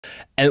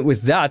And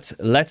with that,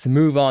 let's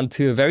move on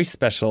to a very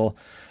special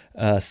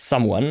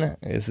someone.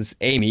 This is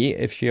Amy.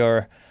 If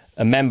you're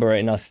a member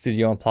in our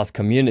Studio One Plus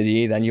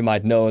community, then you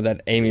might know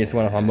that Amy is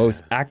one of our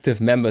most active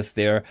members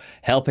there,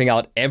 helping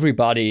out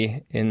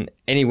everybody in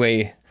any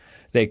way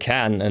they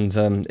can.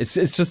 And it's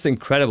just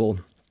incredible,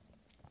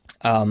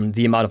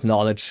 the amount of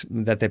knowledge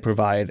that they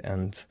provide.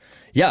 And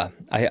yeah,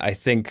 I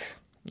think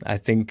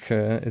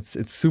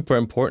it's super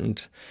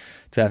important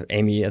to have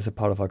Amy as a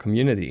part of our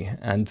community.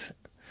 And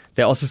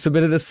they also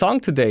submitted a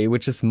song today,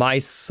 which is My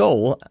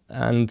Soul.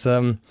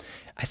 And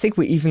I think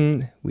we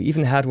even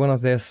had one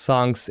of their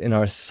songs in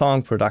our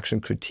song production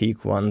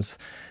critique once.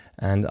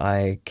 And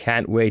I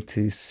can't wait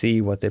to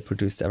see what they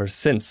produced ever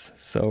since.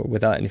 So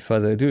without any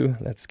further ado,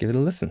 let's give it a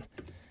listen.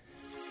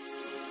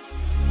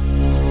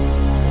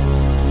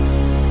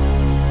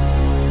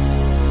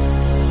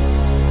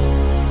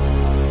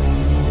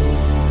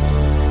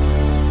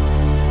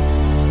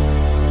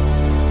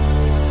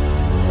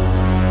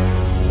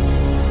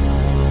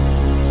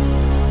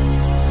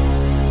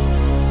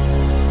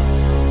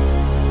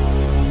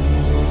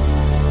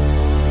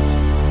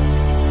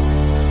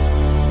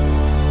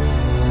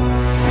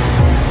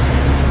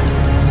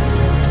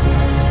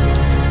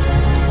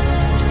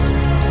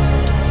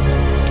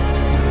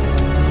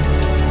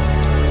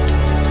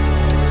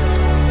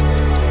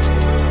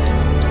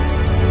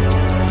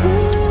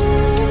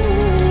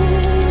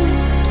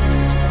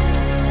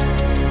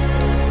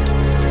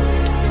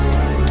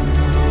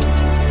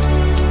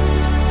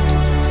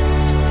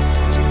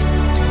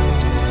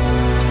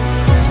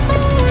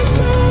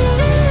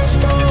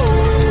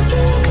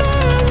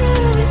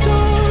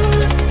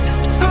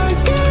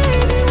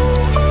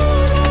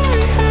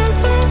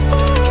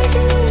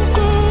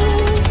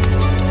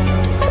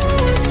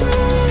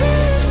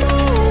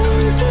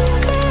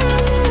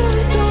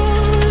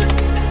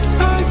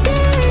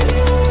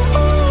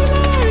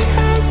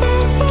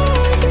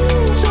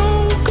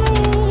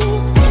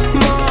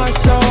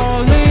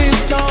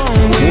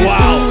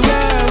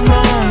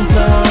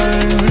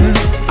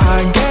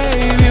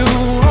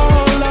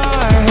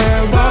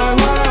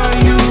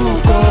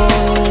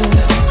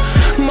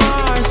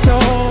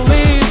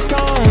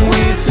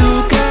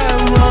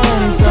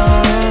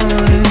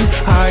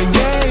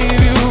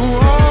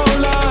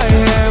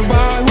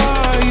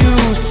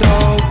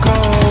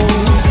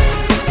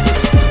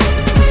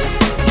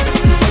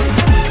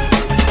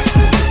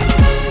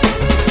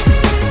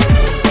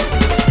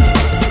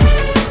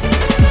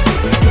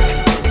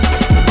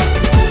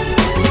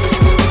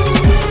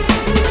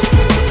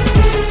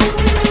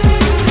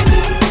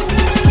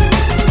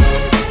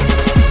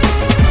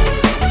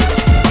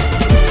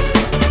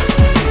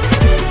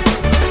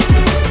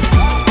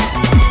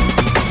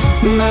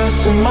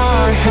 In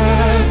my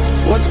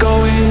head, what's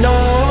going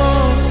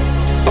on?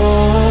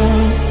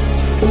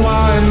 Oh,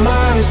 why am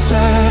I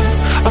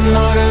sad? I'm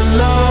not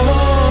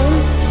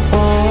alone.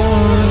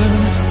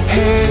 Oh,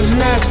 he's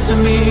next to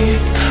me,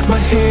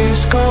 but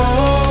he's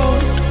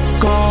cold,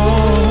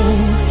 cold.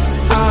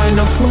 I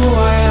know who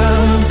I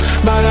am,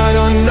 but I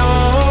don't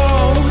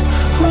know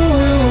who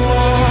you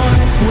are.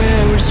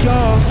 Where is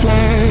your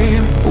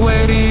flame?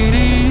 Where it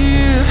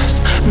is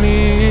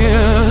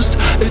missed?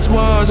 It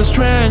was a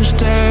strange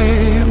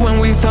day when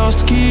we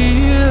first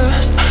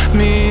kissed.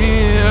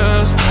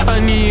 Miss, I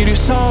need you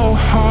so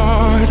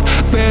hard,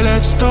 but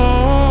let's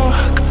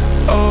talk.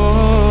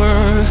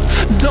 Or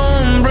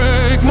don't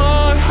break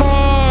my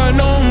heart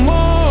no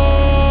more,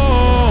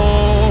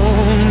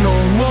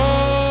 no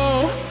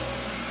more,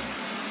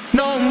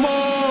 no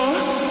more,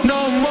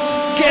 no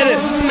more. Get it.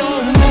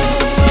 No more.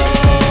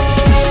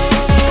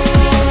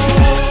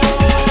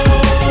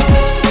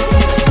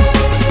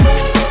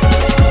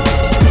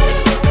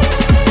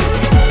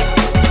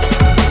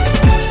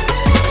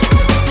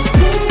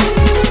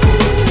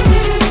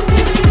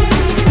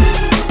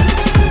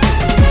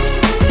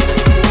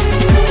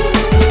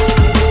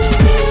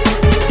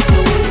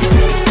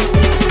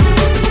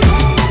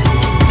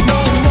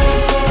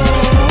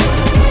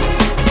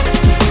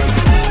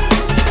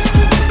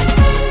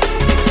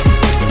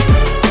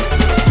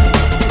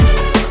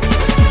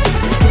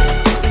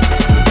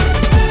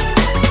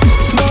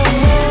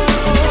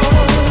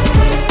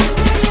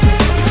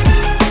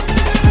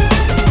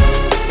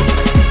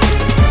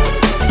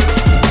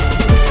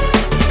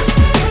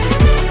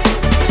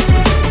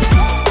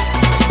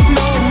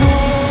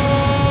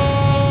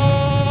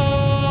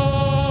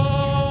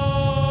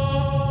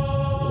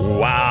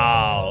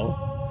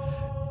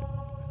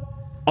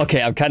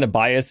 Okay, I'm kind of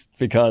biased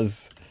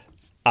because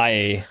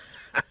I'm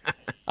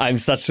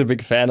such a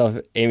big fan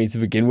of Amy to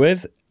begin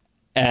with,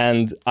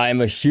 and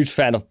I'm a huge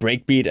fan of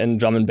breakbeat and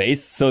drum and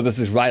bass, so this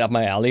is right up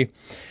my alley.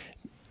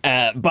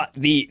 But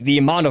the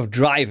amount of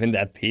drive in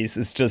that piece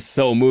is just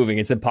so moving.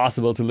 It's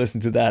impossible to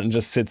listen to that and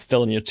just sit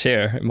still in your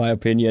chair, in my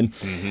opinion.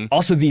 Mm-hmm.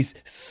 Also, these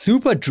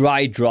super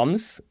dry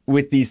drums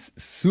with these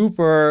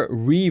super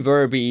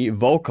reverby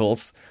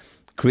vocals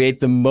create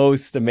the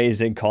most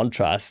amazing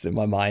contrast in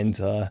my mind.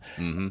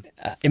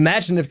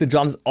 Imagine if the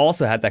drums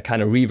also had that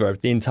kind of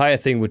reverb. The entire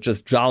thing would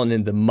just drown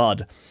in the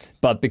mud.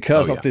 But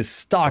because of this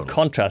stark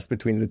contrast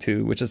between the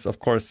two, which is, of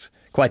course,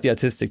 quite the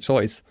artistic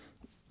choice,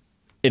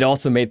 it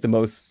also made the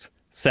most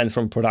sense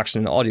from a production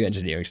and audio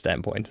engineering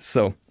standpoint.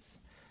 So,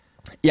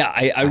 yeah,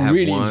 I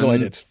really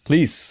enjoyed it.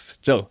 Please,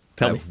 Joe,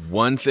 tell me.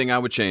 One thing I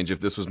would change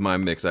if this was my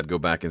mix. I'd go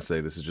back and say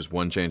this is just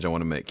one change I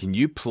want to make. Can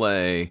you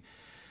play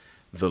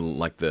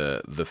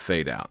the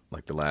fade out,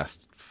 like the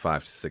last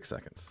 5 to 6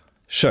 seconds?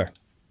 Sure.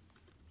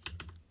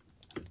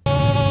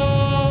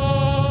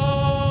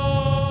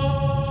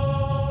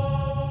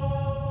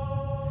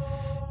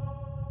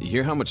 You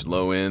hear how much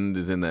low end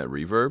is in that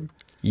reverb?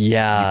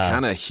 Yeah. You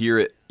kind of hear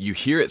it. You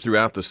hear it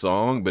throughout the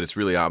song, but it's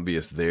really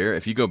obvious there.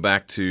 If you go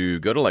like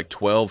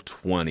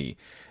 12:20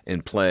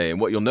 and play, and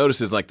what you'll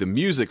notice is like the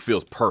music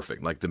feels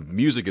perfect. Like the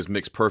music is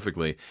mixed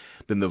perfectly.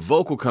 Then the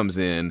vocal comes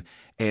in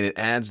and it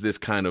adds this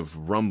kind of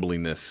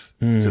rumbliness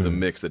to the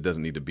mix that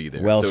doesn't need to be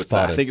there. Well so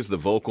spotted. I think it's the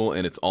vocal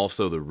and it's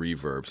also the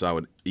reverb. So I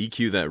would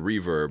EQ that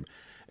reverb.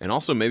 And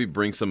also maybe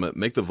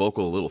make the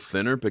vocal a little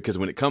thinner, because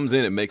when it comes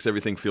in, it makes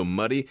everything feel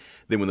muddy.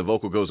 Then when the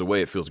vocal goes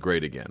away, it feels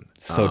great again.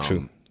 So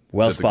true.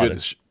 Well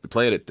spotted.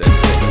 Play it at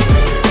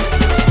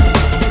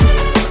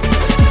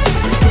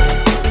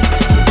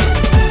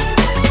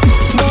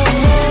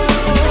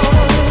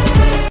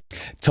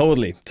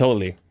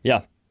Totally.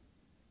 Yeah.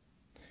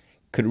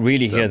 Could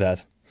really hear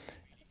that.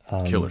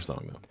 Killer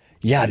song, though.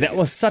 Yeah, that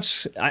was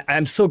such.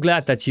 I'm so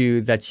glad that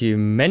you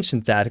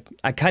mentioned that.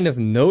 I kind of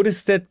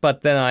noticed it,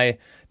 but then I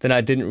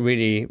didn't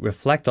really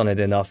reflect on it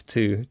enough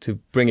to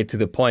bring it to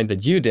the point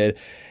that you did.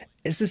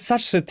 This is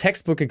such a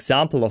textbook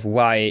example of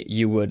why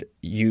you would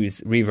use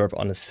reverb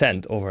on a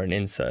send over an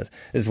insert.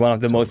 This is one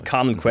of the most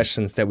common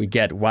questions that we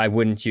get. Why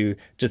wouldn't you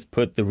just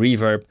put the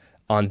reverb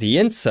on the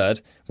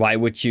insert? Why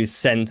would you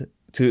send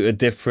to a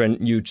different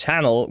new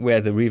channel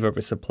where the reverb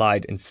is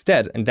applied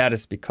instead? And that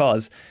is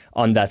because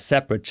on that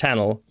separate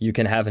channel, you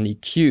can have an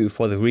EQ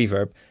for the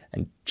reverb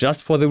and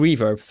just for the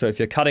reverb. So if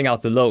you're cutting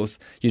out the lows,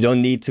 you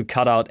don't need to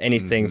cut out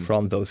anything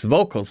from those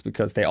vocals,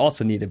 because they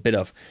also need a bit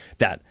of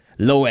that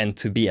low end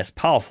to be as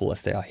powerful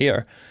as they are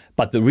here.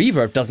 But the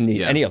reverb doesn't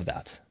need any of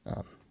that.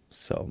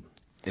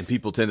 And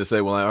people tend to say,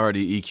 well, I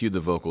already EQ'd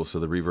the vocals, so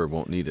the reverb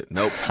won't need it.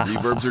 Nope,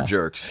 reverbs are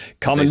jerks.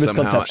 Common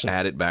misconception. Somehow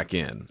add it back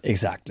in.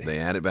 Exactly. They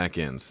add it back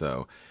in.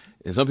 So,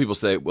 and some people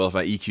say, well, if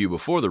I EQ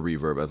before the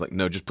reverb, I was like,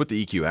 no, just put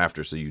the EQ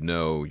after, so you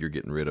know you're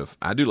getting rid of.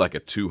 I do like a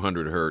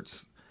 200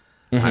 hertz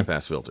high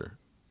pass filter,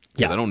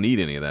 because I don't need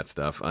any of that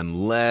stuff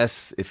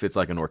unless if it's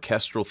like an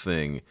orchestral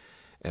thing,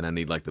 and I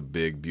need like the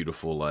big,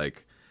 beautiful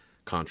like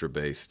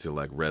contrabass to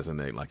like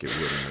resonate like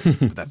it would.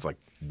 But that's like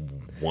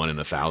 1 in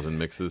 1,000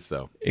 mixes.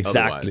 So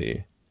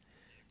exactly.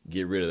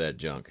 Get rid of that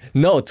junk.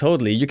 No,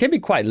 totally. You can be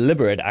quite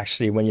liberate,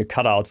 actually, when you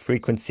cut out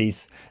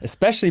frequencies,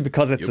 especially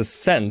because it's a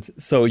send.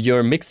 So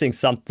you're mixing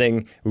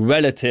something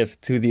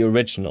relative to the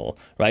original,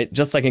 right?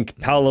 Just like in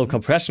parallel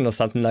compression or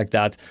something like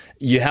that,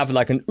 you have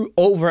like an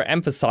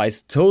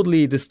overemphasized,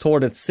 totally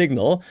distorted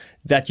signal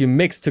that you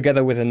mix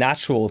together with a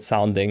natural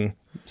sounding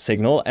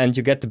signal, and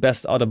you get the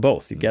best out of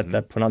both. You get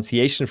that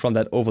pronunciation from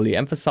that overly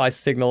emphasized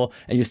signal,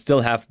 and you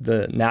still have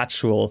the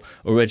natural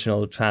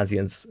original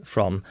transients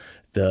from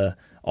the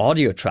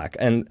audio track.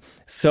 And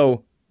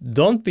so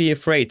don't be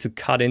afraid to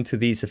cut into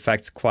these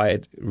effects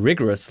quite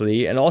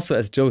rigorously. And also,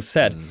 as Joe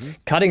said,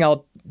 cutting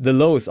out the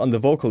lows on the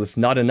vocal is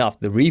not enough.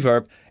 The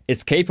reverb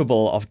is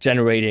capable of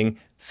generating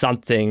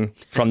something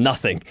from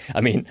nothing.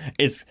 I mean,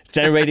 it's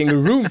generating a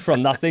room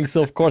from nothing,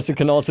 so of course it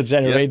can also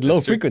generate low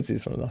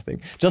frequencies from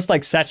nothing. Just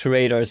like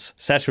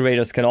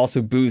saturators can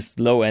also boost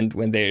low end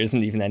when there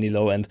isn't even any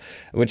low end,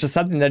 which is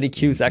something that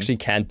EQs actually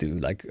can't do.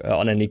 Like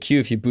on an EQ,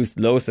 if you boost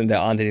lows and there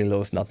aren't any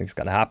lows, nothing's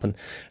gonna happen.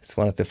 It's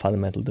one of the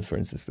fundamental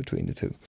differences between the two.